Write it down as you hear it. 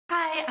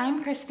Hi,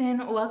 I'm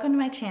Kristen. Welcome to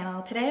my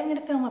channel. Today I'm going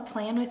to film a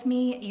plan with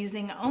me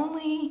using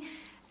only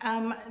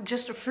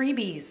just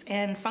freebies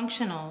and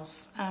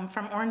functionals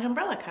from Orange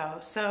Umbrella Co.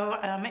 So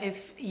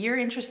if you're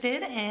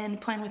interested in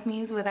plan with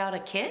me's without a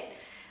kit,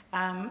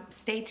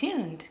 stay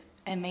tuned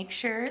and make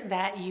sure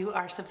that you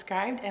are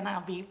subscribed, and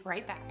I'll be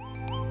right back.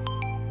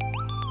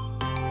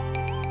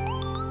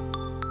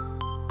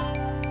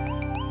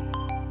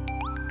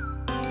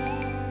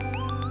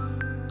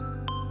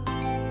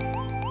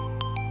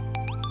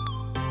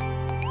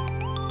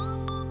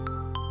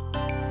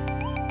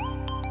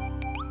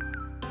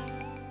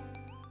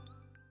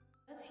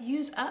 Let's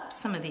use up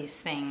some of these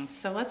things.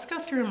 So let's go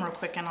through them real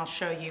quick and I'll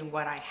show you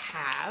what I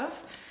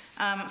have.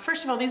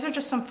 First of all, these are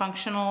just some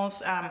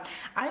functionals.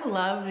 I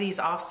love these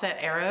offset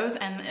arrows,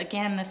 and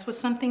again, this was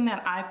something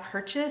that I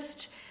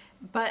purchased,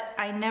 but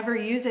I never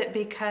use it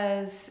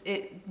because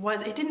it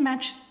didn't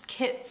match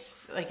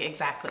kits like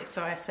exactly.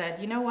 So I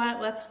said, you know what,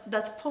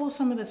 let's pull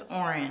some of this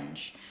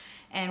orange,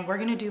 and we're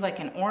gonna do like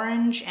an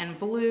orange and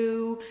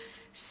blue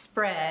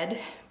spread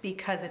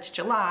because it's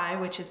July,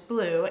 which is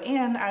blue,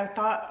 and I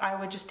thought I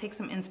would just take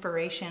some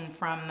inspiration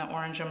from the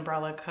Orange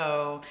Umbrella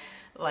Co.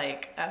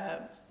 like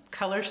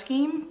color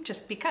scheme,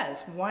 just because,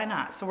 why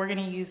not? So we're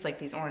gonna use like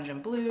these orange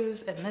and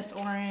blues and this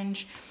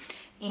orange,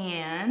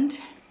 and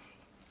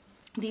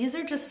these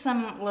are just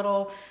some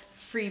little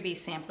freebie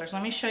samplers.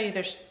 Let me show you,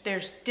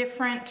 there's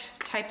different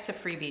types of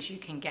freebies you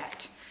can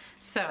get.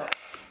 So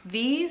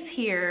these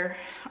here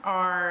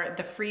are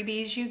the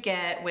freebies you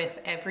get with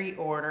every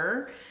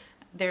order.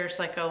 There's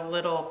like a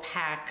little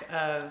pack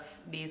of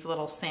these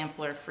little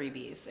sampler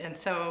freebies. And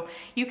so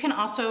you can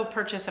also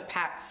purchase a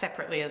pack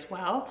separately as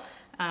well.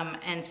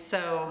 And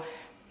so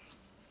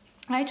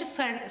I just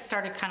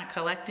started kind of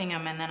collecting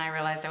them, and then I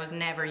realized I was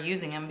never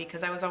using them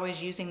because I was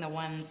always using the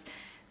ones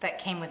that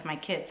came with my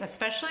kits,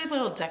 especially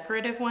little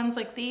decorative ones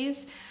like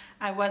these.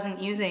 I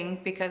wasn't using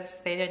because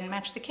they didn't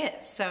match the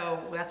kit. So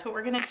that's what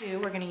we're gonna do.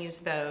 We're gonna use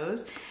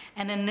those.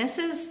 And then this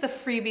is the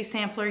freebie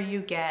sampler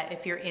you get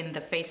if you're in the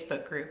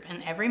Facebook group.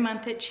 And every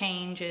month it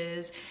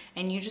changes,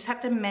 and you just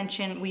have to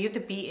mention, you have to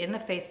be in the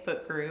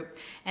Facebook group,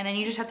 and then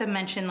you just have to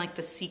mention like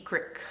the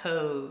secret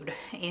code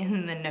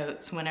in the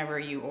notes whenever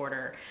you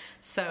order.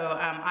 So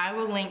I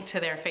will link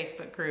to their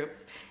Facebook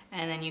group,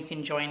 and then you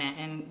can join it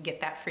and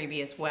get that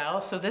freebie as well.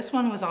 So this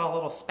one was all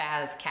little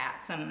spaz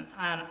cats, and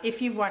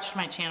if you've watched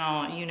my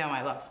channel, you know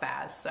I love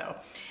spaz. So,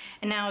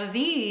 and now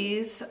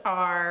these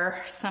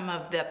are some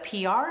of the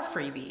PR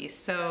freebies.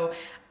 So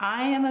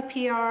I am a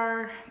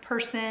PR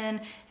person,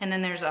 and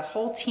then there's a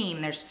whole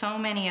team. There's so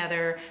many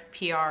other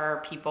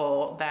PR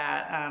people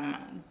that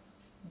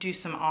do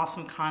some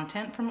awesome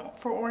content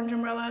for Orange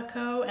Umbrella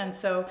Co. And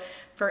so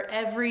for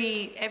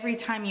every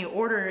time you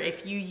order,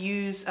 if you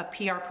use a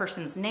PR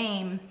person's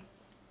name,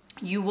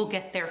 you will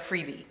get their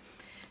freebie.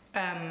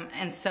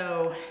 And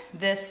so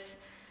this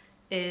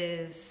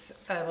is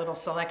a little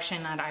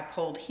selection that I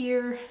pulled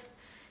here.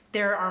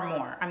 There are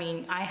more. I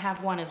mean, I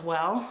have one as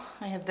well.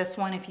 I have this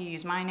one if you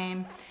use my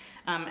name.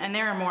 And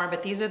there are more,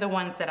 but these are the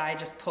ones that I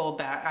just pulled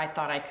that I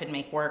thought I could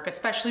make work,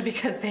 especially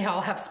because they all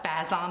have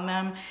spaz on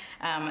them.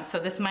 So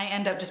this might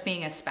end up just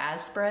being a spaz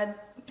spread.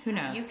 Who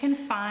knows? You can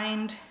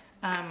find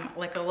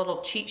like a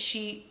little cheat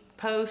sheet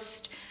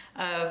post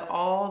of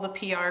all the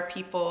PR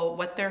people,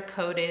 what their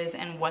code is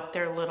and what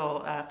their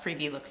little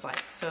freebie looks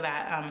like, so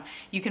that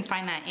you can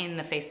find that in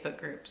the Facebook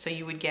group. So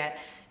you would get,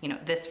 you know,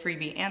 this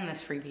freebie and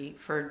this freebie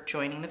for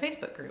joining the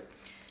Facebook group.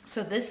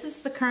 So this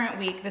is the current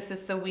week. This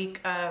is the week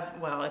of,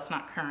 well, it's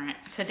not current.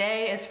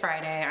 Today is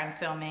Friday. I'm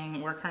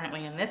filming. We're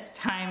currently in this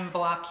time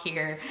block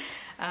here.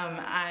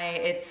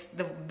 It's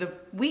the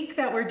week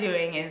that we're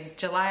doing is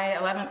July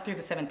 11th through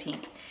the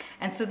 17th.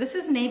 And so this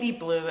is navy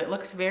blue. It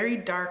looks very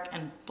dark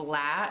and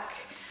black,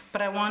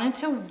 but I wanted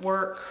to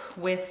work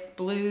with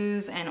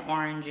blues and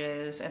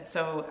oranges. And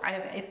so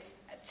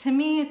to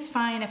me, it's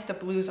fine if the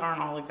blues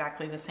aren't all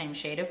exactly the same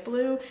shade of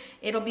blue.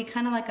 It'll be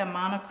kind of like a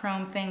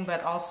monochrome thing,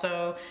 but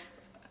also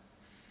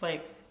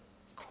like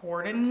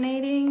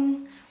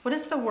coordinating. What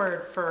is the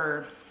word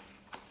for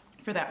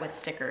that with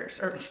stickers,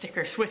 or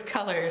stickers with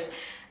colors,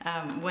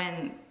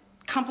 when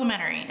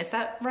complementary, is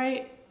that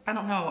right? I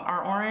don't know,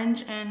 are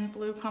orange and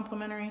blue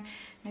complementary?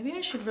 Maybe I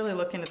should really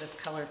look into this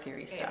color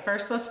theory stuff.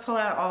 First, let's pull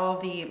out all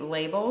the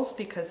labels,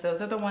 because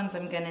those are the ones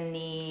I'm gonna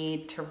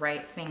need to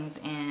write things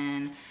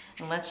in.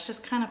 And let's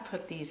just kind of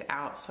put these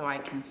out so I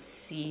can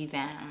see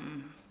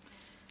them.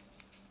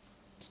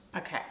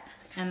 Okay,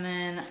 and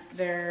then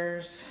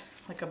there's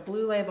like a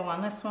blue label on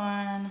this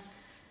one.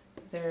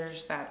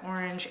 There's that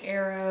orange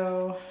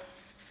arrow,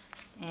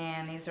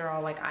 and these are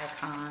all like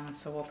icons,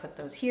 so we'll put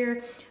those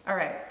here. All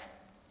right,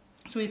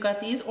 so we've got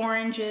these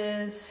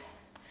oranges,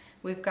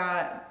 we've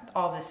got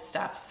all this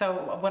stuff.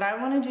 So what I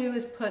want to do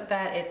is put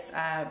that it's,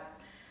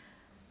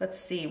 let's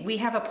see, we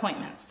have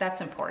appointments.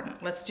 That's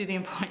important. Let's do the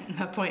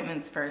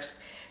appointments first.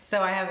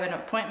 So I have an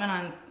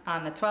appointment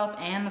on the 12th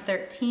and the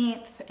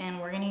 13th,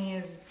 and we're gonna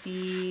use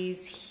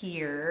these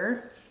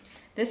here.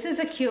 This is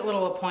a cute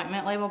little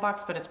appointment label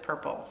box, but it's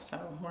purple, so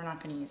we're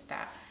not gonna use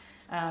that.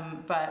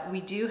 But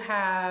we do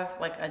have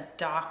like a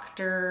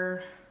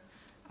doctor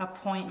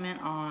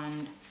appointment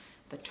on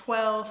the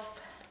 12th.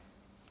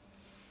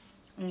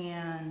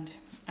 And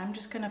I'm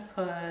just gonna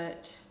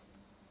put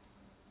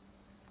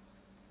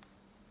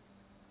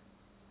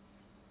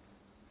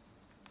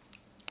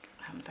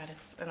that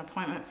it's an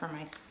appointment for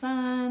my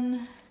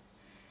son,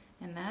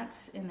 and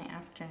that's in the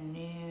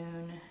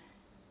afternoon.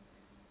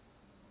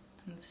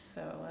 And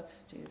so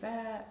let's do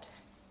that.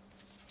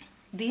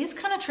 These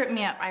kind of trip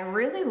me up. I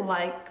really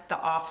like the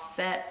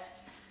offset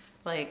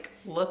like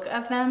look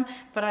of them,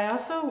 but I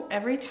also,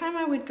 every time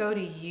I would go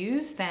to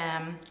use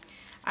them,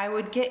 I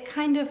would get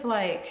kind of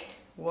like,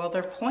 well,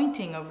 they're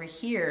pointing over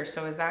here,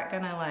 so is that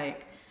gonna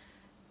like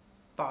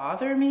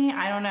bother me?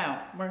 I don't know.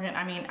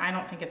 I mean, I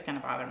don't think it's gonna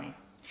bother me.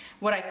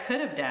 What I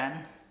could have done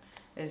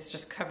is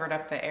just covered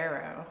up the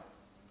arrow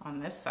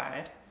on this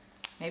side.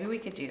 Maybe we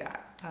could do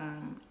that.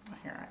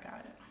 Here, I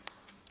got it.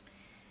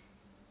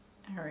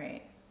 All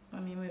right,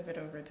 let me move it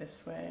over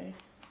this way.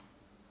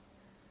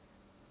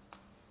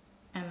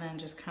 And then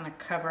just kind of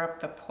cover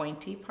up the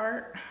pointy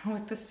part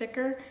with the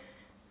sticker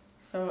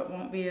so it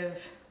won't be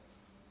as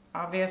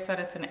obvious that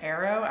it's an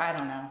arrow. I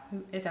don't know,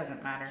 it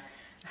doesn't matter.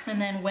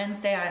 And then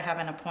Wednesday I have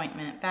an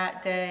appointment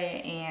that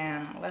day,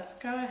 and let's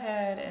go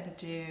ahead and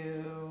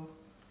do,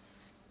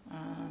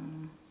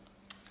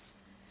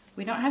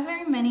 we don't have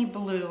very many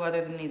blue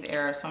other than these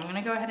arrows, so I'm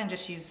gonna go ahead and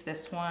just use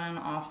this one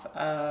off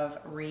of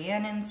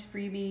Rhiannon's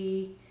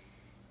Freebie,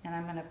 and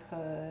I'm gonna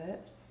put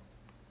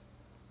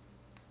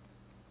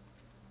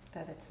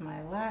that it's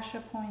my lash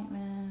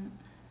appointment.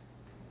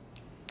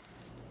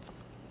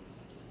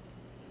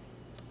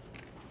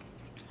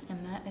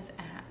 And that is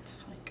at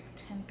like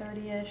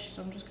 10:30-ish,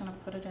 so I'm just gonna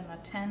put it in the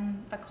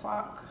 10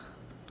 o'clock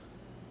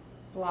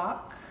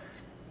block.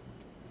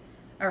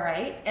 All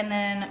right, and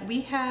then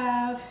we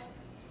have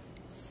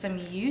some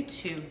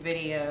YouTube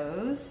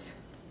videos.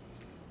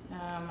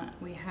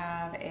 We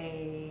have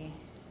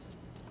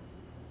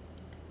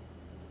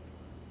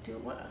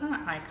what kind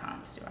of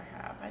icons do I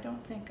have? I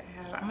don't think I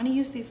have. I'm gonna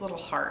use these little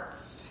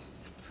hearts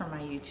for my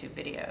YouTube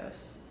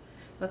videos.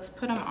 Let's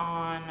put them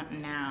on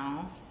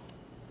now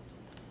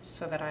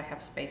so that I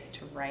have space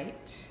to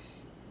write.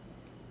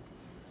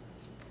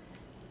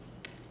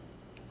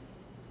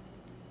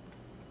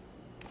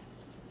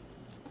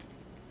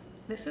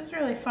 This is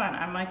really fun.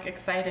 I'm like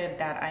excited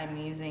that I'm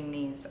using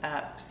these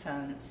up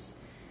since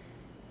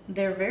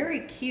they're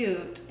very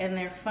cute and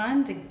they're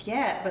fun to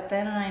get, but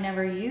then I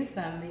never use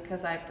them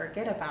because I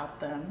forget about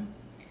them.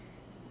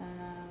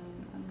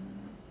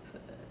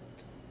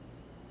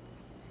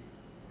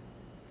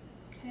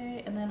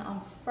 Okay, and then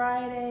on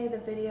Friday, the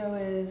video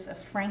is a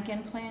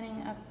Franken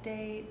planning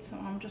update. So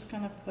I'm just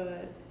gonna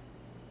put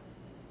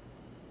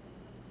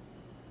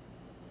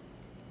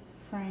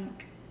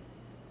Frank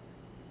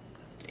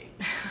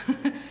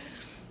update.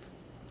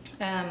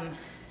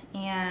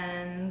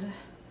 And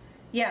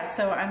yeah,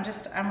 so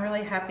I'm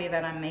really happy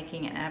that I'm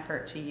making an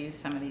effort to use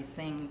some of these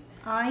things.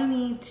 I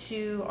need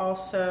to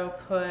also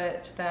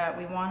put that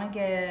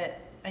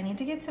I need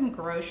to get some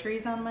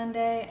groceries on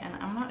Monday, and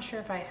I'm not sure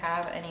if I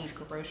have any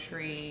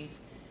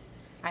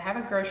I have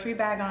a grocery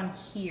bag on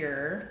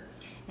here,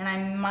 and I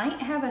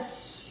might have a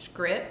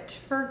script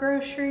for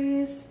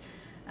groceries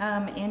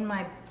in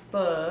my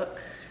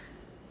book.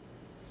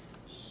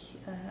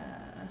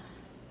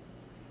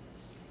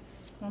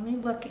 Let me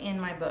look in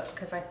my book,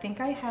 because I think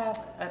I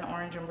have an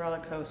Orange Umbrella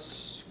Co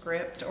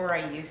script, or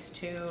I used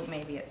to.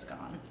 Maybe it's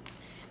gone.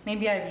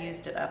 Maybe I've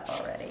used it up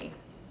already.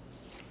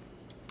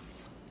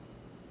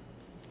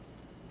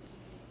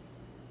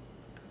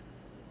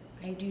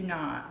 I do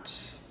not.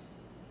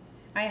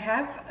 I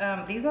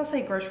have, these all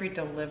say grocery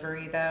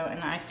delivery though,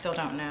 and I still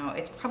don't know.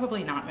 It's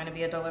probably not gonna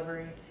be a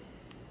delivery.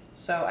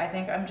 So I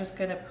think I'm just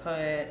gonna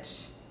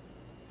put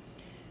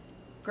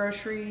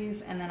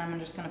groceries, and then I'm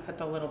just gonna put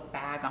the little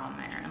bag on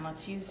there, and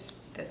let's use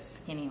this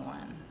skinny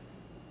one.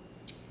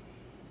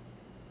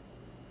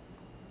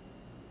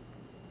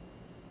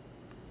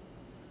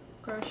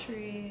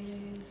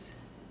 Groceries,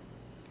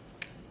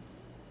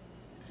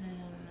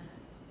 and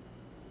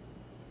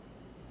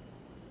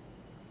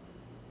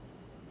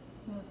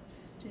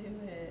let's do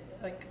it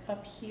like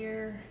up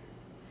here.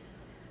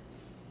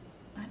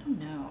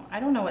 I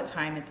don't know what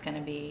time it's gonna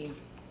be.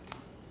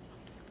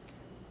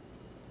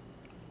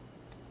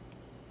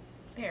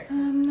 There.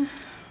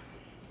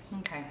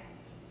 Okay.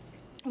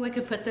 We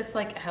could put this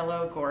like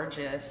hello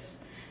gorgeous.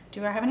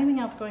 Do I have anything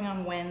else going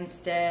on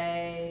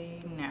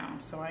Wednesday? No,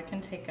 so I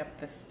can take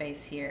up the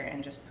space here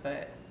and just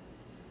put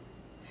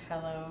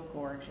hello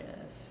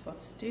gorgeous.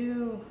 Let's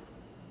do,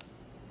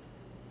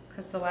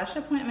 because the lash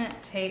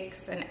appointment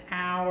takes an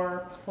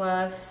hour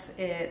plus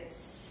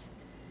it's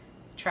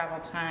travel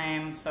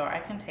time, so I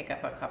can take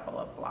up a couple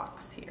of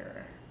blocks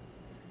here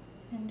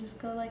and just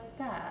go like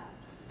that.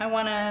 I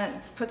want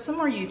to put some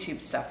more YouTube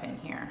stuff in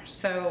here.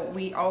 So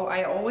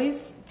I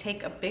always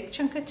take a big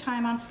chunk of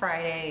time on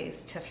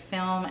Fridays to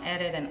film,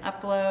 edit, and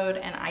upload,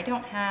 and I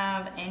don't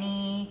have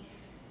anything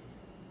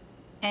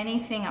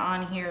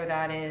on here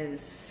that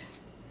is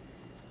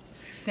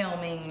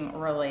filming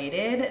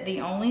related.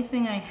 The only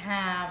thing I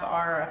have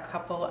are a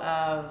couple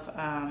of,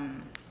 I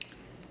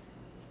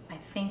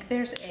think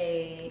there's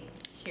a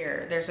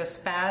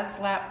Spaz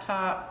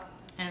laptop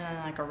and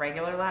then like a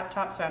regular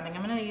laptop. So I think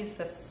I'm gonna use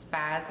the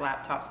Spaz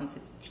laptop since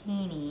it's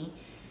teeny.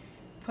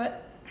 Put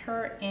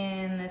her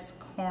in this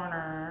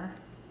corner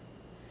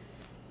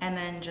and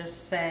then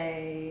just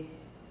say,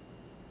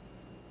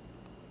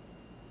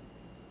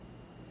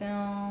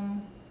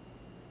 film,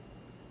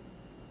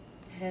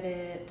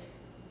 edit,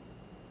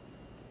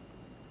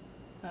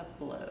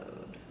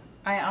 upload.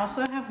 I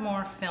also have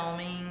more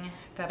filming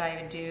that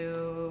I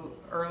do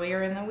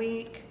earlier in the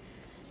week,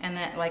 and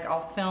that like I'll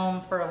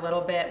film for a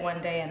little bit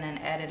one day and then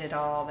edit it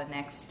all the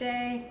next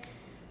day.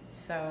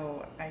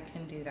 So I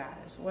can do that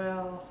as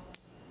well.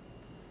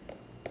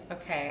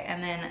 Okay,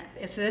 and then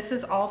this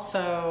is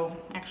also,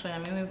 actually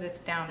let me move this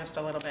down just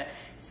a little bit.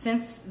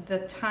 Since the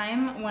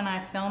time when I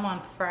film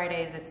on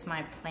Fridays, it's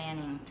my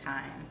planning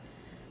time.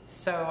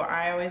 So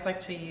I always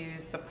like to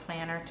use the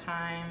planner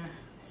time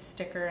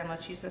sticker, and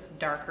let's use this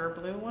darker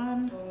blue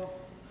one.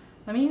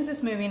 Let me use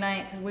this movie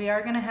night because we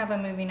are gonna have a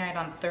movie night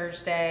on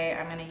Thursday.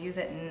 I'm gonna use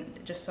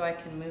it just so I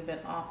can move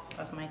it off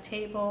of my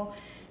table.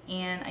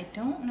 And I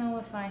don't know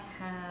if I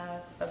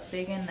have a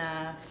big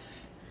enough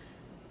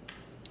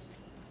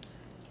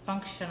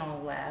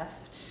functional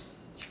left.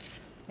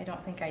 I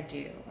don't think I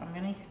do. I'm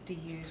gonna have to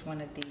use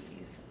one of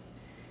these.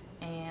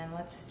 And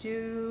let's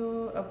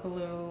do a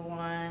blue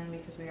one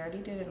because we already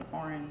did an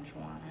orange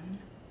one.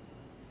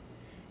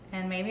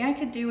 And maybe I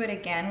could do it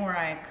again where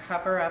I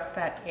cover up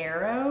that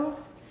arrow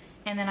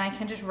and then I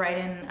can just write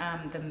in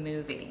the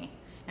movie.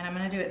 And I'm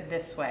gonna do it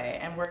this way.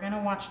 And we're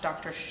gonna watch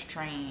Doctor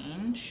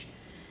Strange.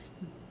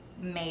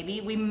 Maybe.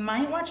 We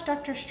might watch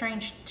Doctor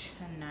Strange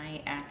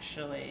tonight,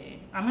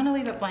 actually. I'm gonna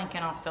leave it blank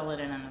and I'll fill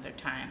it in another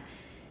time.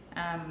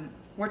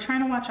 We're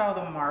trying to watch all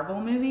the Marvel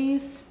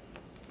movies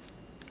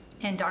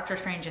and Doctor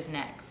Strange is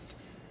next.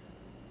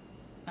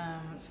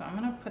 So I'm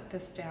gonna put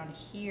this down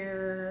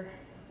here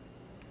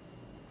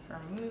for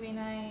movie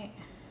night.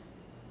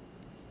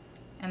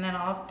 And then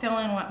I'll fill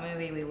in what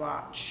movie we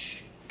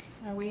watch.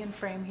 Are we in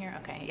frame here?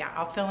 Okay, yeah,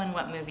 I'll fill in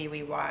what movie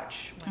we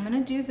watch. I'm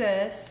gonna do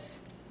this.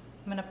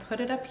 I'm gonna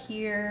put it up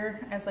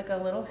here as like a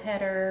little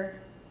header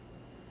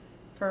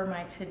for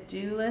my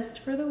to-do list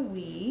for the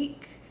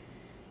week.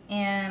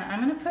 And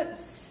I'm gonna put,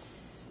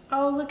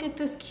 oh, look at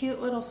this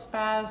cute little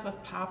Spaz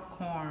with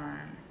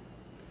popcorn.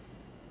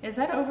 Is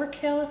that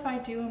overkill if I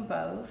do them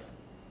both?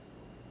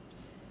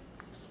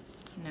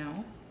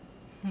 No,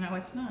 no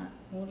it's not.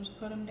 We'll just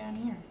put them down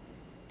here.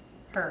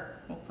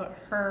 We'll put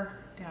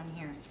her down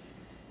here.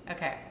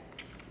 Okay,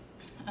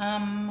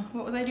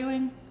 what was I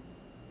doing?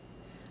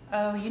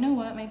 Oh, you know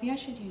what? Maybe I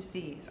should use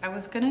these. I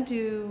was gonna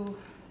do...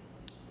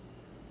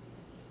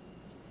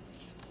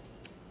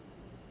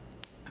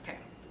 Okay,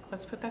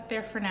 let's put that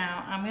there for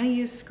now. I'm gonna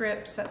use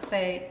scripts that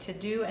say to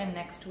do and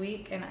next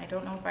week, and I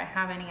don't know if I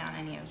have any on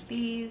any of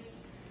these.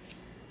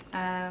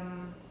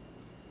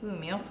 Ooh,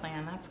 meal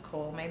plan, that's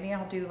cool. Maybe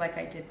I'll do like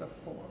I did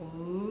before.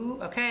 Ooh,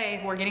 okay,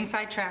 we're getting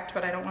sidetracked,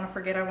 but I don't wanna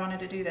forget I wanted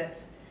to do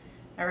this.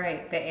 All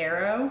right, the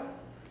arrow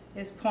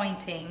is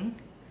pointing.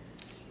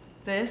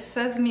 This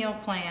says meal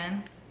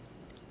plan.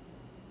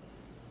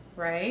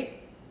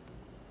 Right?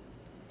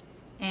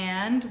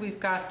 And we've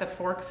got the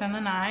forks and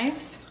the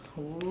knives.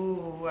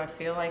 Ooh, I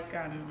feel like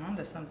I'm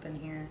onto something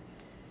here.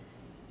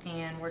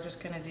 And we're just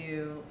gonna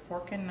do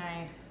fork and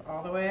knife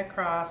all the way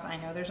across. I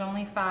know there's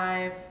only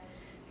 5,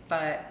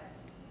 but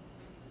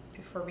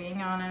if we're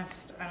being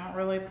honest, I don't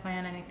really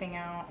plan anything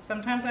out.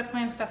 Sometimes I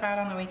plan stuff out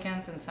on the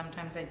weekends and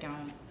sometimes I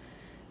don't.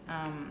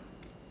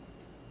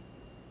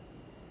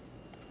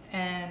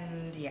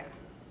 And yeah.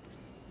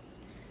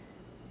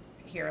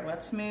 Here,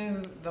 let's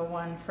move the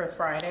one for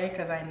Friday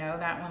because I know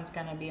that one's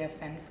gonna be a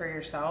fend for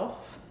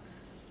yourself.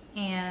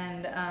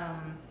 And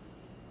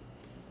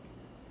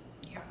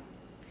yeah.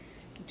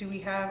 Do we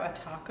have a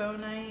taco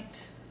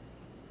night?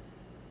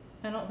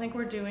 I don't think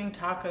we're doing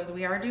tacos.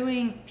 We are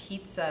doing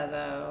pizza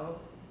though.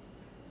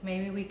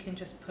 Maybe we can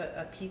just put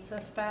a pizza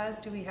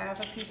Spaz. Do we have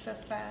a pizza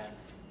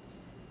Spaz?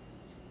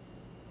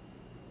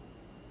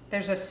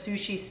 There's a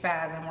sushi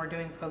Spaz and we're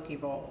doing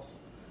poke bowls.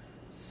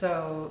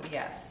 So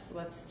yes,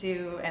 let's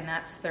do, and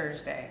that's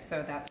Thursday,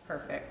 so that's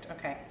perfect.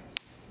 Okay.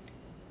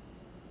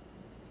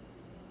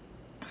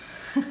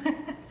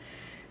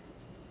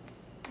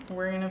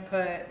 We're gonna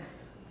put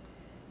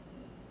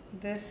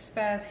this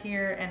Spaz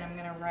here and I'm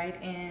gonna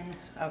write in,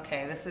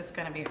 okay, this is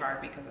gonna be hard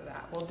because of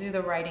that. We'll do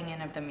the writing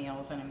in of the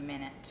meals in a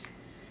minute.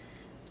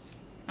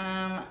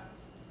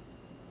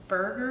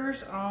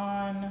 Burgers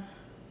on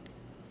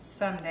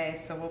Sunday,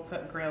 so we'll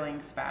put grilling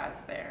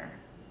Spaz there.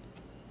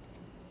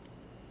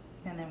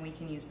 And then we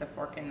can use the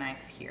fork and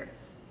knife here.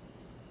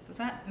 Does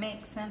that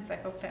make sense? I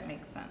hope that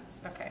makes sense.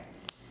 Okay.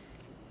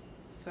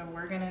 So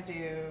we're gonna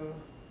do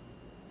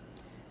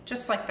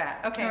just like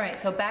that. Okay, all right,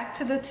 so back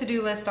to the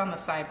to-do list on the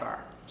sidebar.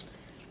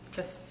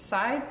 The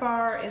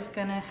sidebar is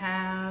gonna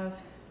have,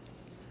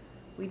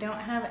 we don't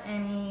have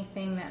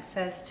anything that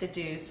says to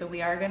do, so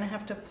we are gonna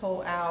have to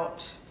pull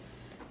out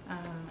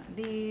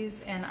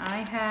these, and I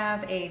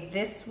have a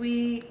this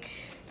week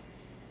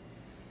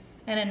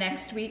and a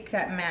next week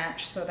that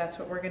match, so that's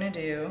what we're gonna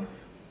do.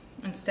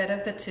 Instead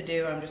of the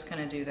to-do, I'm just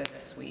gonna do the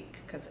this week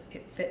because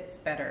it fits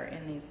better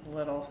in these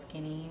little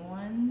skinny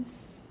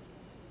ones.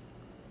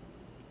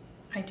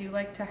 I do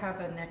like to have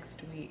a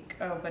next week.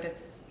 Oh, but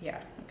it's,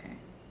 yeah, okay.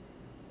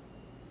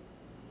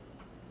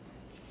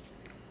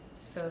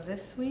 So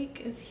this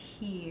week is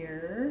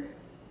here.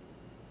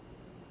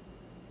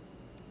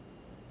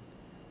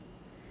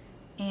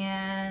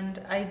 And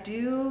I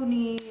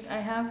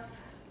have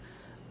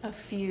a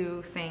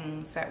few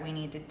things that we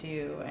need to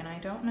do, and I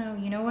don't know,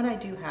 you know what I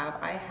do have?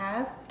 I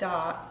have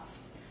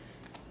dots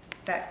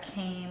that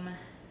came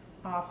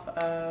off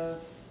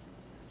of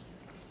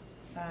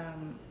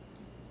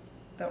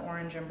the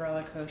Orange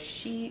Umbrella Co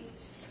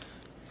sheets.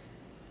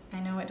 I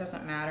know it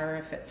doesn't matter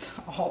if it's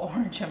all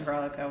Orange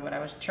Umbrella Co, but I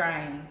was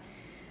trying.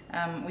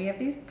 We have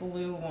these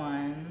blue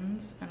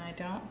ones, and I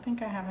don't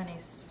think I have any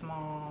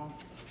small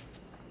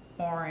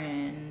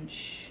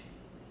orange.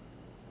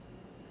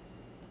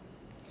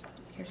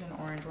 Here's an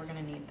orange, we're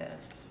gonna need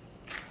this.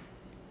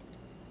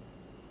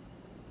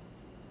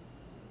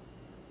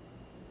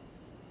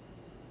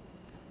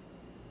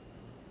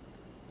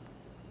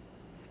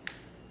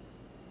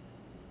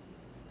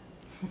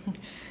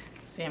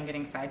 See, I'm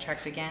getting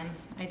sidetracked again.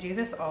 I do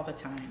this all the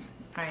time.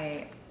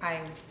 I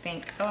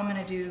think, oh, I'm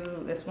gonna do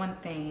this one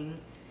thing,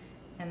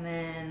 and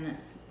then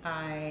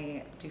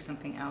I do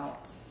something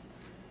else.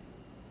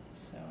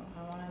 So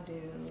I wanna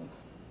do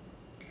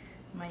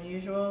my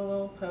usual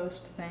little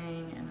post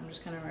thing, and I'm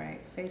just gonna write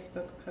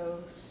Facebook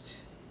post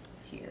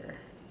here.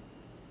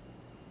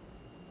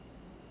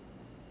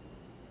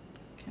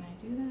 Can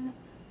I do that?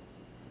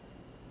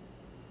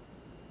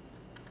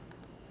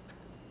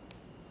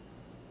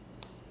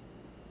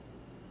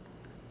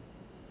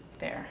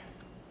 There.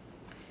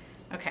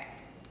 Okay.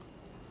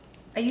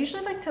 I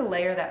usually like to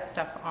layer that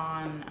stuff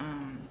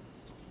on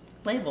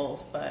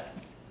labels, but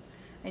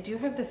I do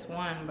have this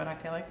one, but I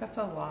feel like that's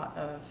a lot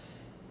of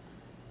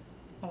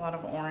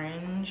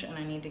orange, and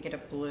I need to get a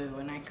blue,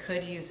 and I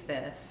could use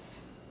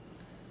this.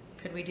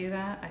 Could we do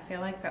that? I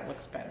feel like that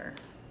looks better.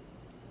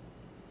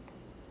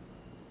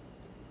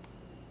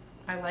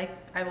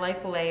 I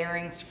like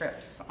layering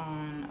scripts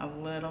on a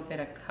little bit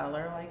of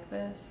color like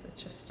this. It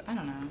just, I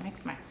don't know, it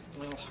makes my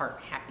little heart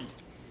happy.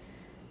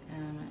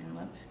 And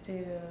let's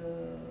do,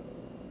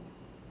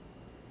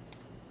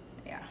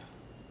 yeah.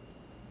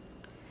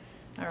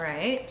 All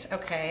right,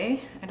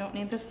 okay. I don't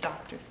need this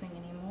doctor thing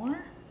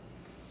anymore.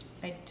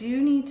 I do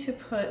need to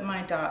put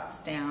my dots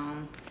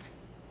down.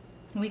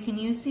 We can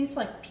use these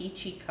like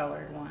peachy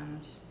colored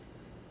ones.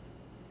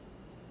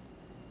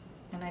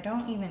 And I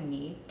don't even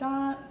need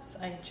dots,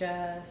 I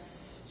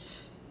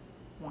just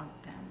want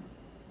them.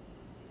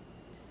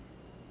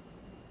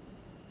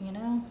 You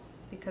know,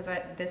 because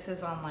this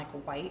is on like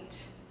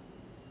white.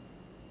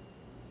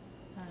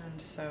 And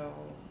so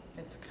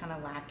it's kind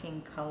of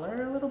lacking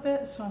color a little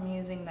bit, so I'm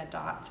using the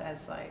dots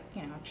as like,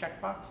 you know,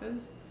 check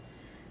boxes.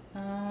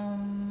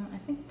 I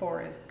think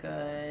 4 is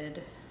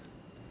good.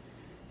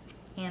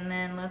 And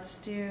then let's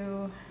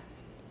do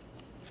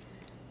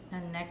a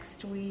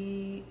next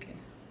week,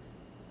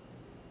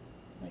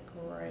 like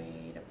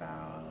right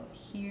about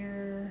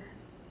here,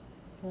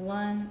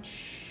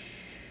 lunch,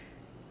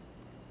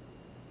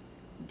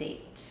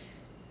 date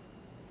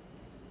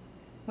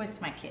with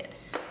my kid.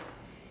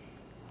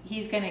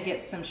 He's gonna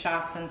get some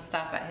shots and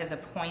stuff at his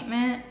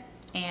appointment,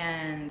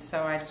 and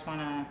so I just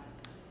wanna,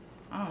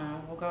 I don't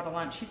know, we'll go to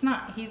lunch.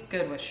 He's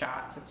good with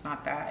shots, it's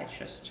not that, it's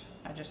just,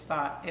 I just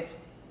thought if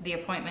the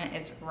appointment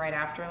is right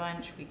after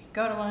lunch, we could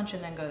go to lunch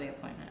and then go to the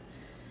appointment.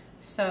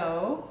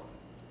 So,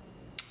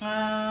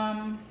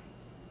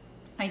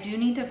 I do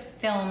need to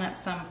film at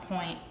some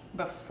point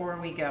before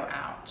we go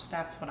out.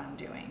 That's what I'm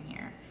doing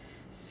here.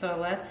 So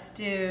let's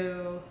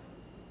do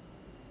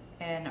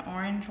an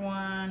orange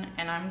one,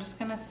 and I'm just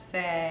gonna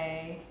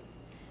say,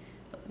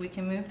 we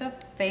can move the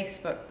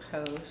Facebook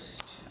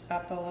post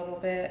up a little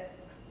bit.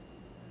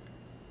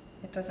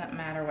 It doesn't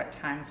matter what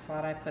time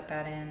slot I put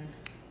that in.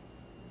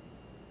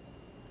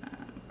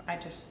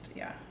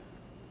 Yeah.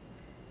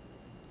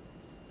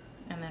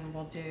 And then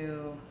we'll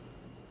do,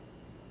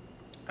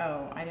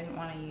 oh, I didn't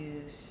want to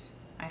use,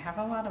 I have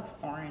a lot of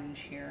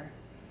orange here.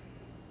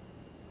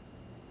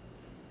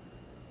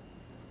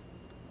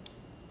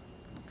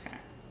 Okay.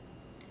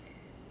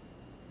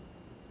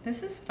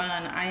 This is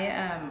fun.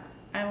 I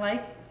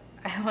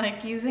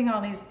like using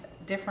all these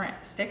different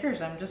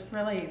stickers. I'm just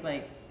really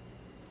like,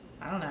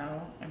 I don't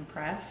know,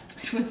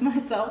 impressed with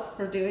myself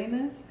for doing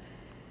this.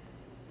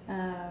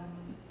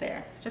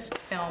 There, just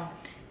film.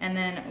 And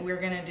then we're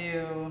gonna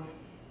do,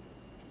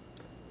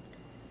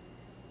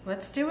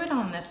 let's do it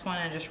on this one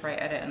and just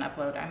write edit and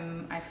upload.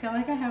 I feel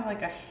like I have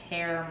like a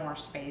hair more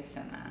space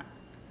in that.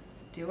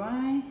 Do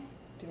I?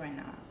 Do I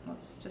not?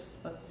 Let's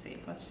see,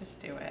 let's just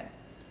do it.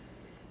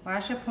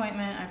 Lash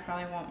appointment, I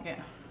probably won't get,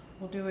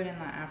 we'll do it in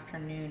the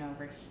afternoon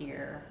over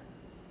here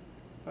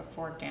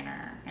before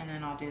dinner. And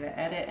then I'll do the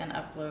edit and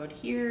upload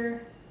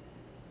here.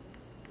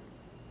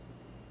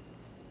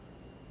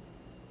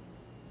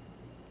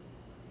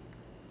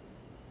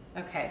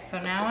 Okay, so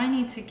now I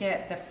need to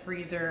get the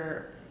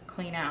freezer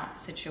clean out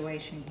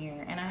situation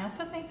here. And I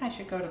also think I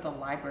should go to the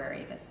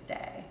library this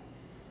day.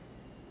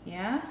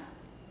 Yeah?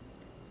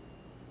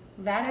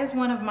 That is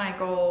one of my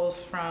goals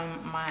from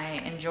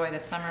my Enjoy the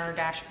Summer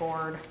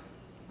dashboard,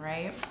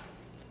 right?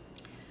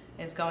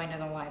 Is going to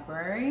the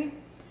library.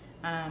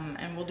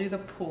 And we'll do the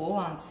pool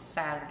on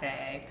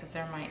Saturday because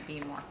there might be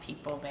more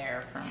people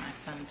there for my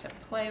son to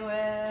play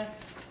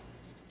with.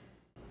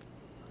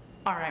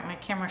 All right, my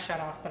camera shut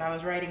off, but I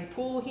was writing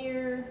pool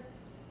here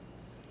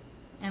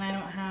and I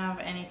don't have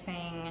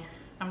anything.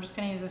 I'm just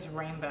gonna use this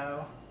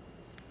rainbow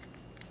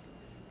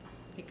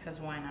because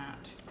why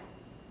not?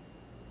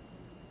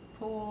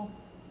 Pool.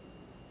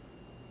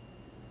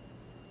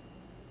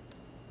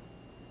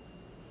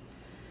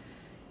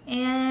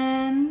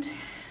 And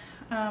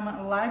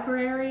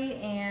library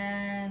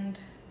and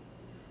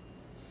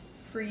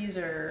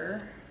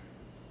freezer.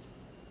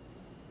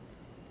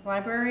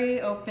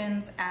 Library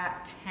opens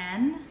at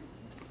 10.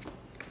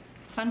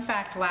 Fun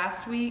fact,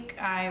 last week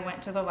I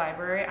went to the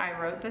library, I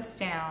wrote this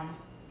down,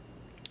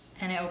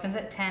 and it opens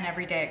at 10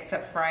 every day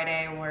except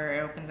Friday where it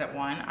opens at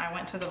 1. I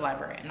went to the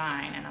library at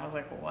 9 and I was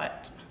like,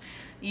 what?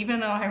 Even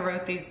though I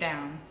wrote these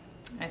down,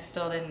 it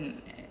still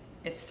didn't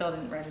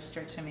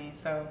register to me.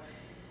 So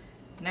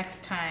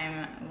next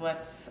time,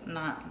 let's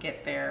not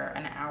get there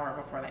an hour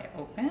before they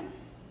open.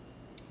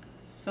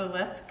 So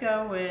let's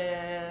go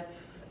with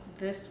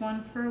this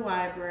one for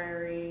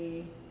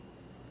library.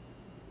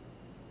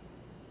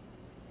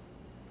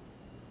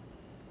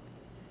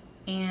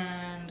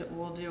 And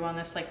we'll do on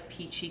this like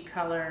peachy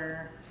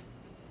color.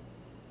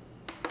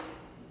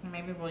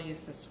 Maybe we'll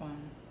use this one.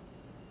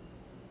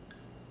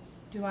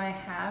 Do I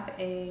have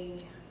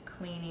a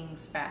cleaning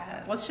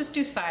spaz? Let's just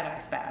do side-eye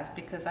spaz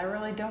because I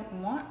really don't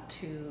want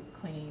to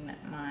clean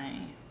my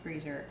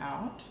freezer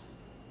out.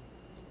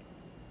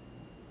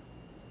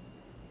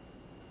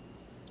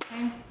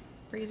 Okay,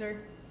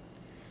 freezer.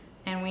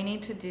 And we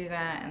need to do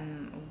that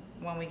and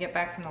when we get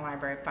back from the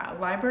library. But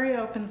library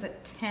opens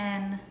at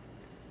 10.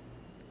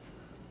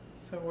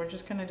 So we're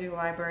just gonna do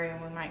library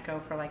and we might go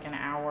for like an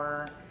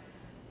hour.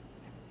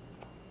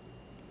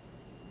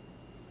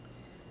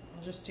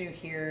 We'll just do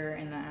here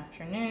in the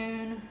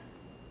afternoon.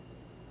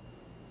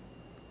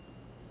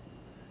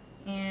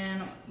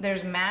 And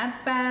there's mad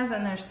spaz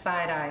and there's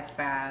side-eye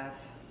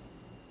spaz.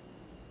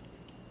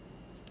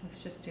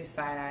 Let's just do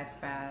side-eye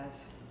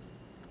spaz.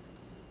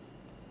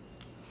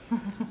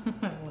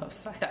 I love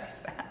side-eye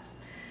spaz.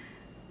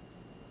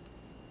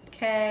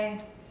 Okay.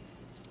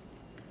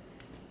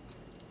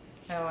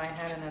 Oh, I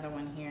had another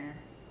one here.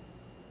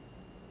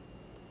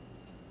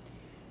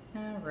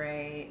 All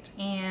right,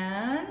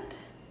 and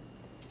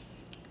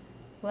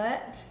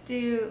let's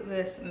do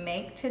this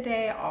Make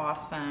Today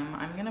Awesome.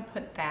 I'm gonna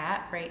put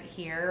that right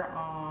here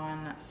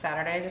on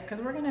Saturday just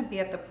because we're gonna be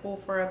at the pool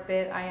for a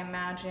bit, I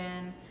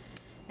imagine.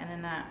 And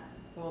then that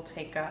will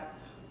take up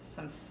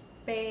some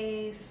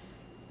space.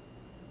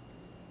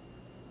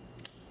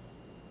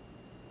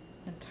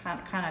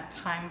 And kind of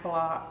time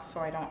block so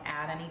I don't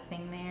add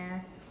anything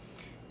there.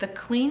 The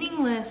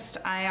cleaning list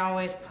I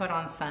always put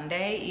on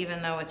Sunday,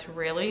 even though it's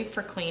really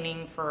for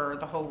cleaning for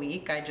the whole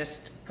week. I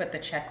just put the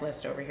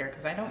checklist over here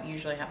because I don't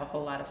usually have a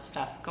whole lot of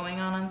stuff going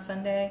on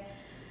Sunday.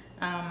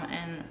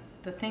 And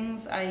the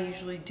things I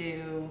usually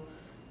do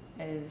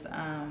is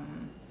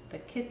the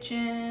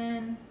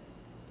kitchen.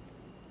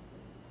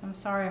 I'm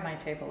sorry my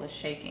table is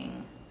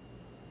shaking.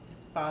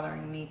 It's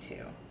bothering me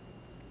too.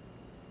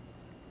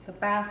 The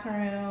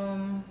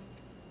bathroom,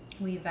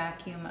 we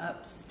vacuum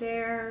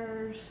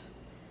upstairs.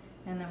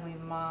 And then we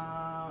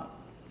mop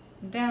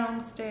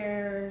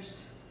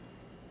downstairs.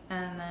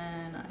 And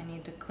then I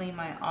need to clean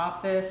my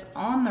office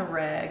on the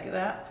reg.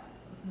 That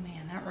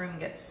room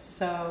gets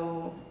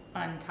so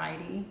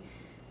untidy.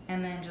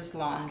 And then just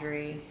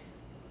laundry.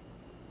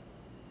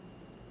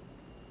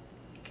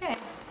 Okay.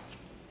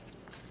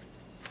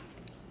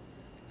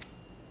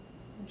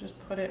 We'll just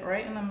put it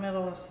right in the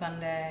middle of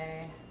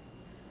Sunday.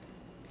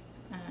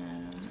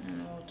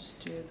 And we'll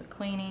just do the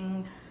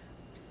cleaning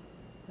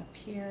up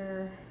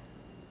here.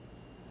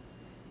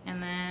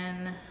 And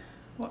then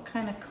what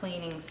kind of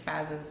cleaning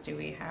spazzes do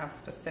we have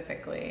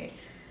specifically?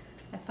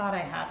 I thought I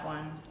had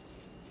one.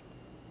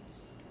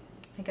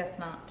 I guess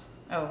not.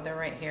 Oh, they're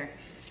right here.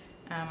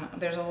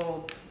 There's a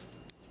little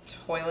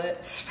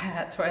toilet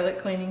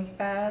cleaning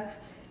spaz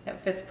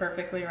that fits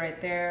perfectly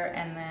right there.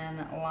 And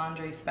then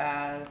laundry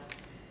spaz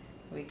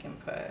we can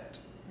put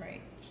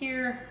right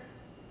here.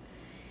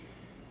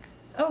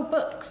 Oh,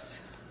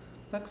 books.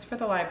 Books for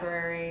the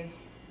library.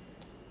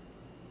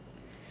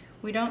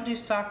 We don't do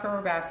soccer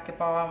or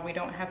basketball. We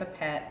don't have a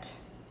pet.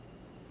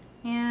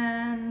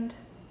 And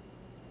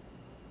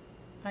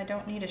I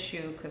don't need a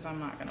shoe because I'm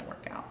not gonna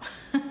work out.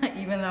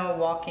 Even though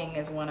walking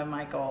is one of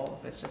my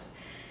goals.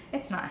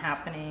 It's not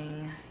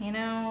happening, you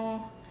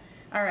know?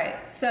 All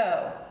right,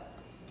 so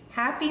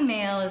Happy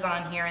Mail is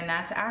on here and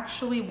that's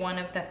actually one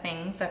of the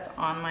things that's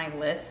on my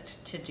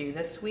list to do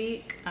this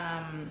week.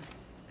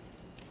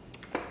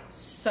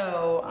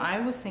 So I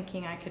was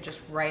thinking I could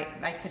just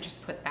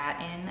put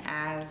that in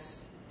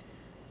as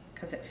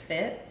because it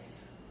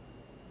fits.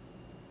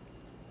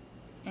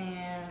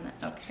 And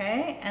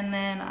okay, and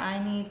then I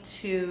need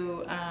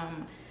to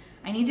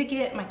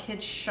get my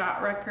kid's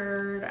shot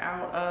record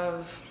out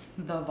of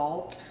the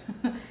vault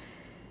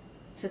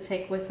to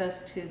take with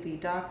us to the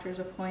doctor's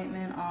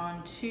appointment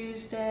on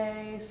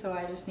Tuesday. So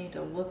I just need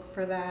to look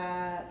for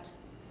that.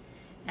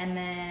 And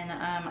then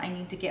I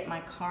need to get my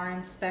car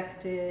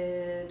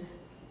inspected,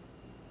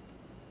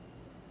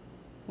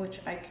 which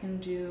I can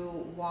do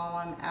while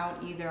I'm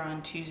out either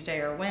on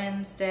Tuesday or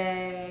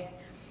Wednesday.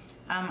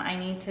 I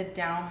need to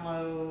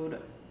download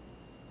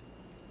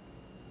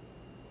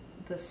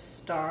the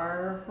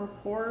STAR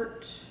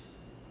report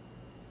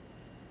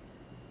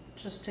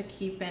just to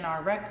keep in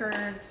our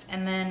records.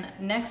 And then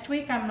next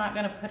week, I'm not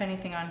gonna put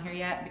anything on here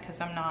yet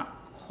because I'm not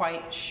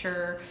quite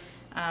sure.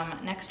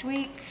 Next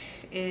week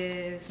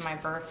is my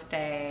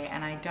birthday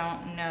and I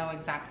don't know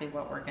exactly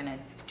what we're gonna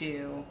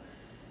do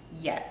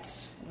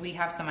yet. We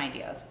have some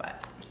ideas,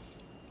 but,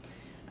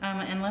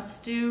 and let's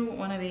do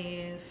one of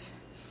these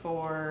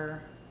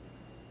for,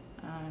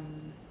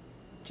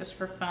 just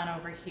for fun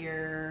over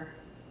here.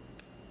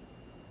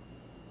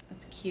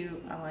 It's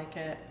cute, I like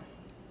it.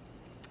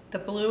 The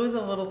blue is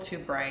a little too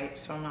bright,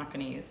 so I'm not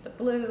gonna use the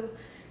blue.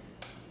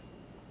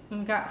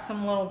 We've got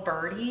some little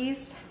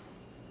birdies.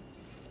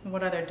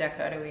 What other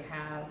deco do we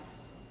have?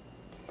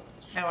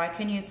 Oh, I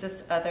can use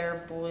this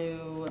other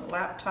blue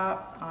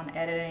laptop on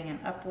editing and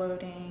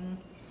uploading.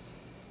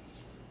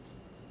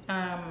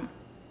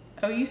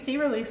 OUC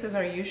releases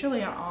are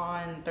usually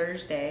on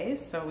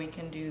Thursdays, so we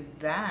can do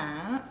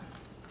that.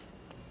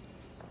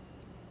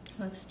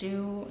 Let's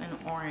do an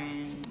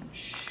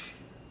orange.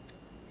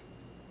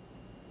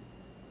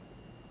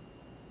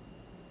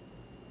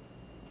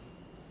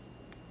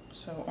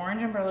 So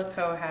Orange Umbrella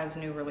Co has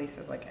new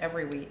releases like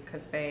every week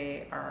because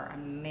they are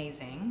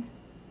amazing.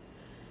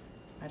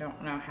 I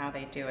don't know how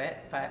they do it,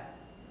 but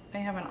they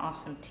have an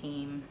awesome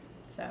team.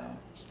 So,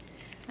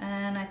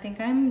 and I think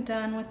I'm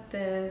done with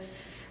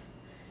this.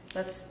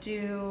 Let's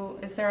do,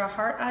 is there a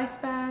heart eye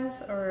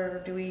spaz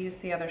or do we use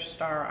the other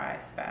star eye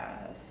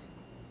spaz?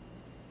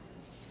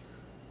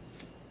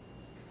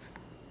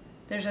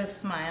 There's a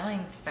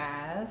smiling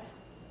spaz.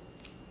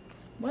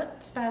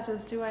 What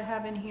spazzes do I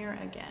have in here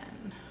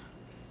again?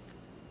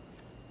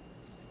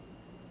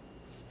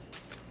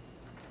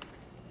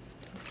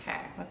 Okay,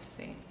 let's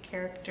see.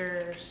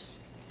 Characters.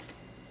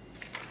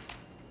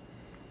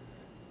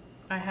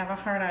 I have a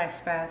heart eye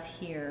spaz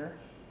here.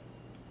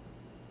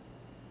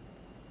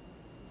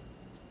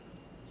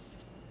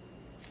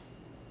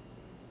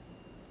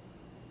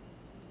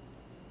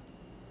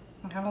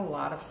 I have a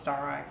lot of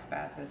star eye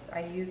spazzes.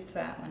 I used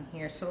that one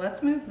here. So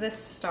let's move this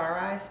star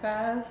eye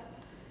spaz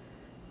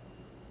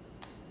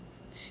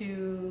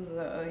to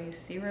the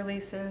OUC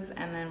releases,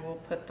 and then we'll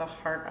put the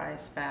heart eye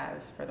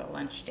spaz for the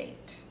lunch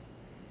date.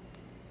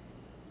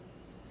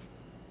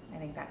 I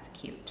think that's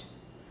cute.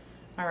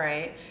 All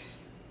right.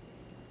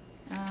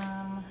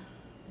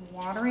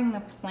 Watering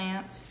the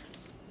plants.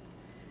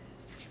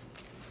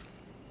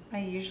 I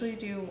usually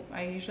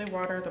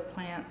water the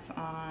plants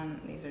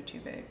on, these are too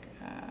big,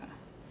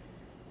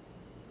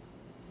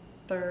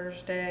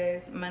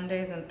 Thursdays,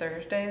 Mondays and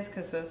Thursdays,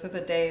 because those are the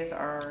days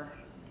our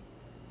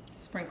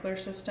sprinkler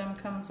system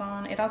comes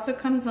on. It also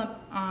comes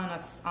up on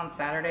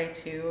Saturday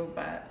too,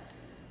 but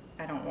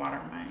I don't water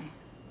my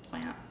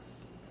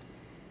plants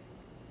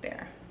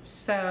there.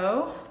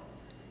 So,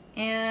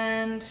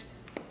 and,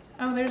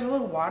 oh, there's a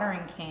little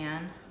watering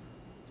can.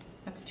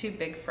 That's too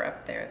big for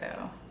up there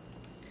though.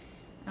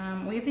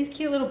 We have these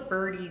cute little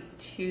birdies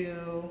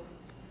too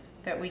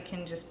that we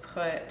can just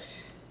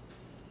put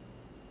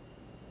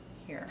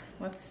here.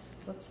 Let's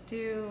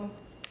do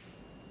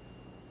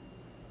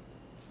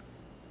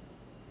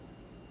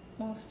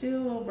a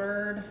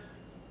little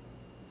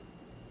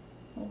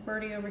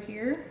birdie over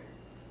here,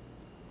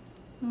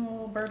 a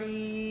little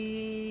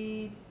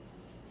birdie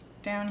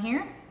down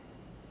here.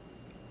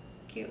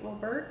 Cute little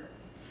bird.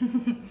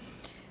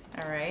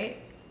 All right.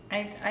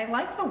 I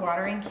like the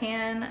watering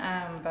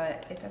can,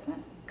 but it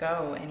doesn't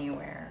go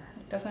anywhere.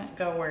 It doesn't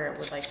go where it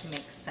would like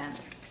make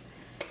sense.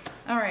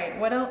 All right,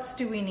 what else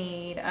do we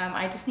need?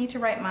 I just need to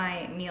write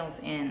my meals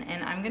in,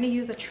 and I'm gonna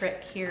use a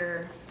trick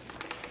here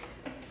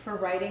for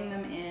writing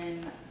them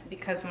in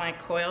because my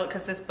coil,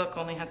 because this book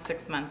only has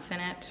 6 months in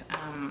it,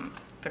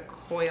 the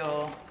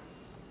coil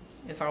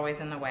is always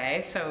in the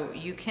way. So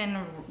you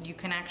can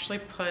actually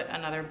put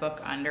another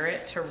book under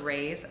it to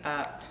raise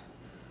up.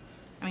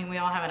 I mean, we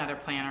all have another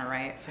planner,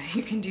 right? So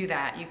you can do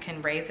that. You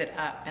can raise it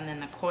up and then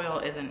the coil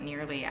isn't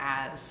nearly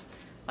as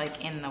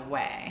like in the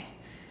way.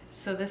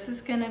 So this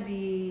is gonna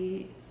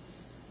be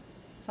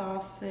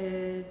sausage,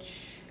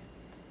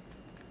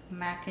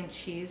 mac and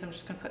cheese. I'm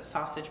just gonna put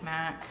sausage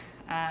mac.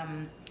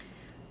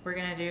 We're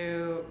gonna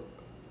do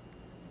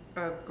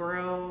a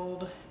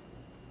grilled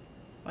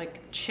like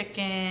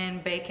chicken,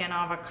 bacon,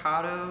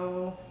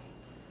 avocado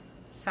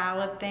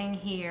salad thing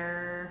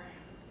here.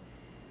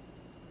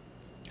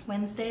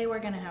 Wednesday we're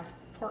gonna have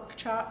pork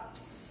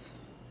chops,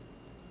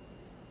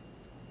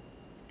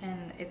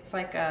 and it's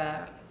like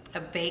a a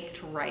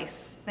baked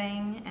rice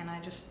thing, and I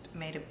just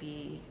made a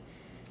bee.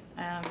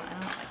 I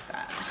don't like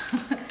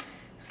that.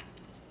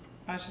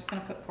 I was just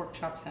gonna put pork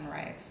chops and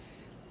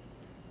rice.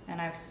 And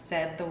I've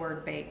said the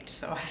word baked,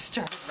 so I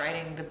started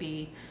writing the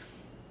bee.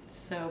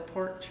 So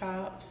pork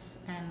chops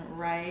and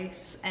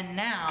rice. And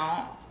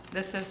now,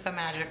 this is the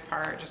magic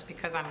part, just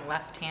because I'm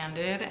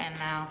left-handed, and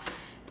now,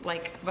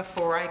 like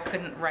before I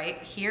couldn't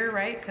write here,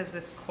 right? Because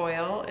this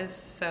coil is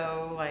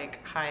so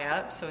like high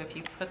up. So if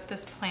you put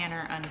this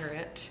planner under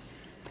it,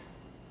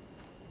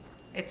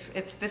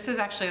 this is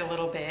actually a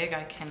little big.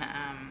 I can,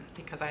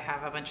 because I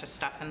have a bunch of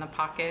stuff in the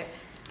pocket,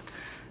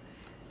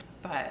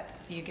 but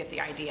you get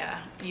the idea.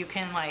 You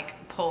can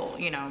like pull,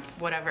 you know,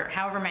 whatever,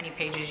 however many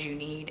pages you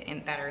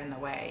need that are in the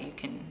way, you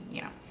can,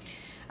 you know.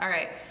 All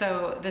right,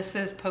 so this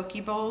is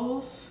Poke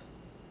Bowls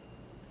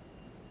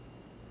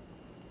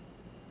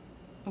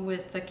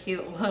with the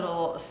cute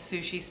little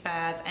sushi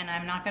spaz, and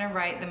I'm not gonna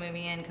write the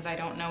movie in because I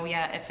don't know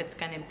yet if it's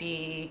gonna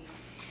be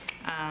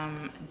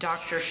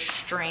Doctor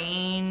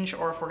Strange,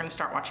 or if we're gonna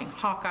start watching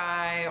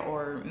Hawkeye,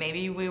 or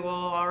maybe we will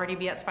already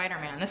be at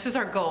Spider-Man. This is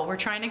our goal. We're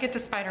trying to get to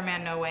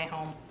Spider-Man No Way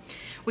Home.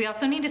 We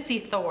also need to see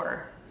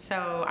Thor,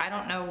 so I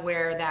don't know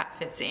where that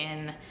fits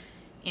in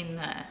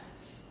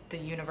the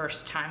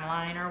universe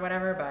timeline or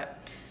whatever, but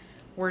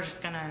we're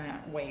just gonna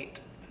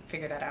wait,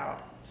 figure that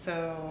out.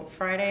 So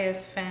Friday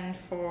is fend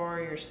for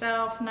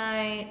yourself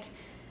night.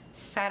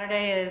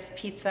 Saturday is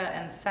pizza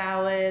and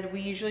salad.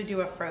 We usually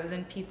do a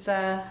frozen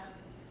pizza.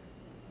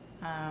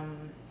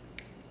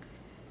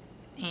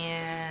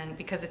 And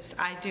because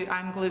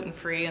I'm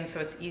gluten-free, and so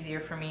it's easier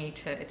for me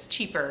it's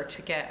cheaper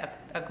to get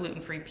a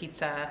gluten-free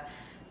pizza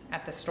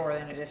at the store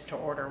than it is to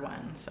order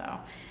one, so.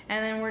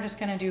 And then we're just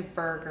gonna do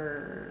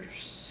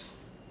burgers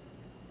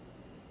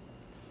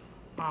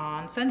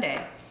on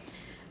Sunday.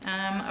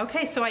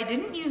 Okay, so I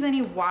didn't use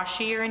any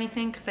washi or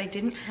anything because I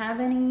didn't have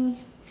any,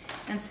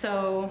 and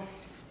so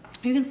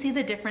you can see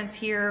the difference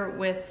here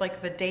with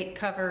like the date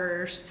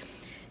covers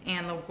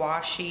and the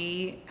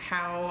washi,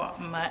 how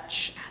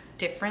much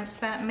difference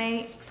that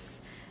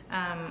makes.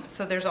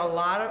 So there's a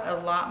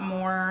lot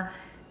more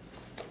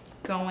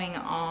going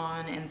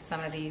on in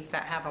some of these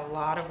that have a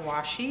lot of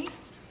washi,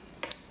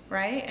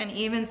 right? And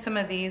even some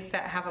of these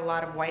that have a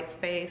lot of white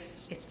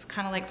space, it's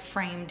kind of like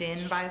framed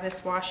in by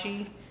this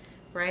washi,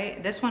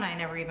 right? This one I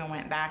never even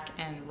went back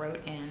and wrote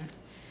in.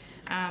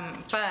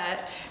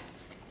 But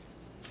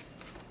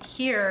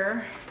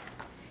here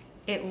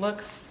it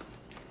looks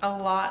a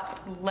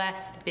lot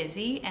less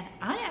busy, and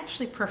I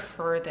actually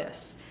prefer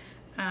this.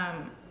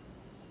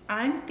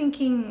 I'm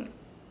thinking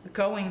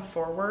going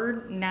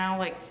forward now,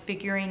 like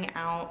figuring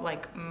out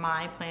like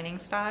my planning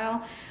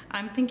style,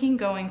 I'm thinking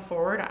going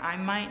forward I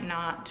might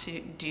not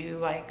do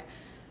like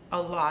a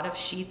lot of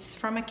sheets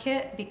from a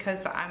kit,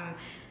 because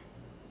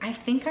I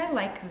think I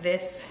like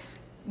this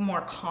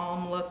more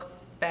calm look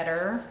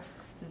better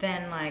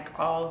than like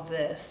all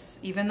this,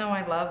 even though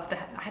I love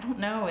that. I don't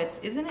know,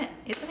 isn't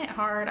it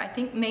hard? I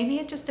think maybe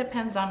it just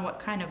depends on what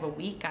kind of a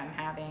week I'm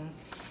having,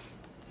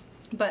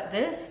 but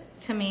this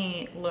to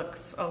me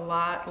looks a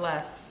lot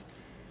less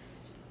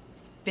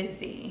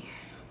busy.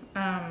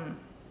 I'm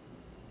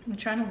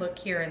trying to look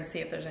here and see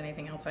if there's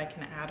anything else I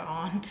can add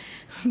on,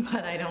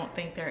 but I don't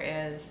think there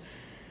is,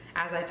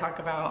 as I talk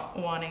about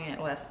wanting it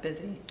less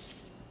busy.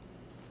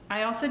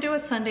 I also do a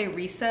Sunday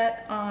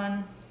reset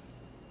on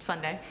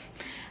Sunday.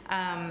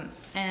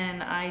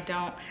 And I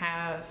don't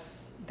have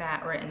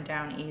that written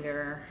down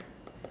either.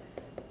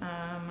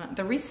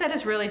 The reset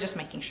is really just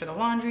making sure the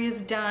laundry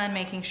is done,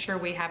 making sure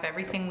we have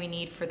everything we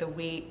need for the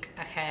week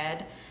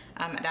ahead.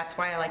 That's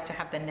why I like to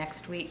have the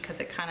next week, because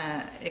it kind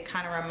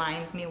of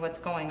reminds me what's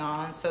going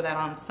on, so that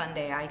on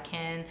Sunday I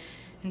can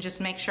and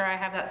just make sure I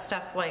have that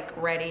stuff like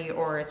ready,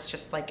 or it's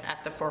just like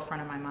at the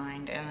forefront of my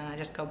mind, and then I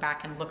just go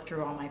back and look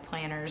through all my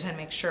planners and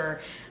make sure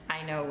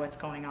I know what's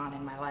going on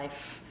in my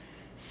life.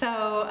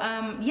 So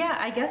yeah,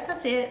 I guess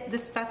that's it.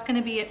 That's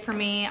gonna be it for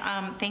me.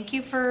 Thank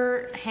you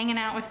for hanging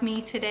out with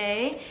me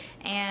today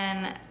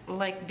and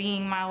like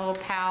being my little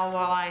pal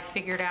while I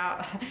figured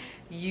out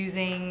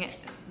using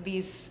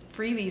these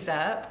freebies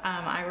up.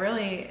 I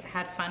really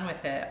had fun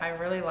with it. I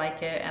really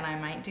like it, and I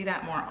might do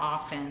that more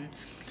often.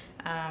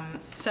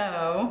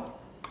 So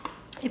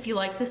if you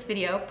liked this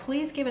video,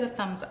 please give it a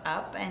thumbs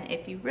up, and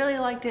if you really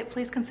liked it,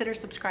 please consider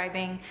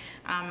subscribing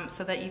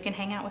so that you can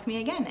hang out with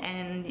me again.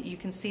 And you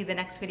can see the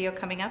next video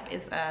coming up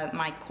is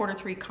my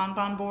Q3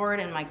 Kanban board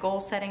and my goal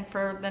setting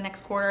for the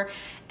next quarter.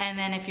 And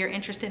then if you're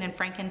interested in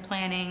Franken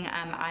planning,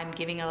 I'm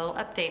giving a little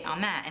update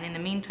on that. And in the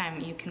meantime,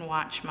 you can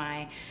watch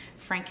my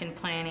Franken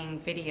planning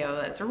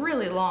video that's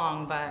really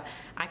long, but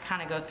I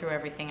kind of go through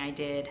everything I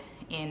did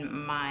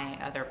in my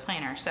other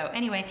planner. So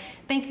anyway,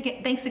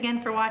 thanks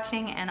again for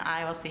watching, and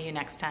I will see you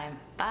next time.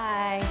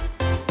 Bye.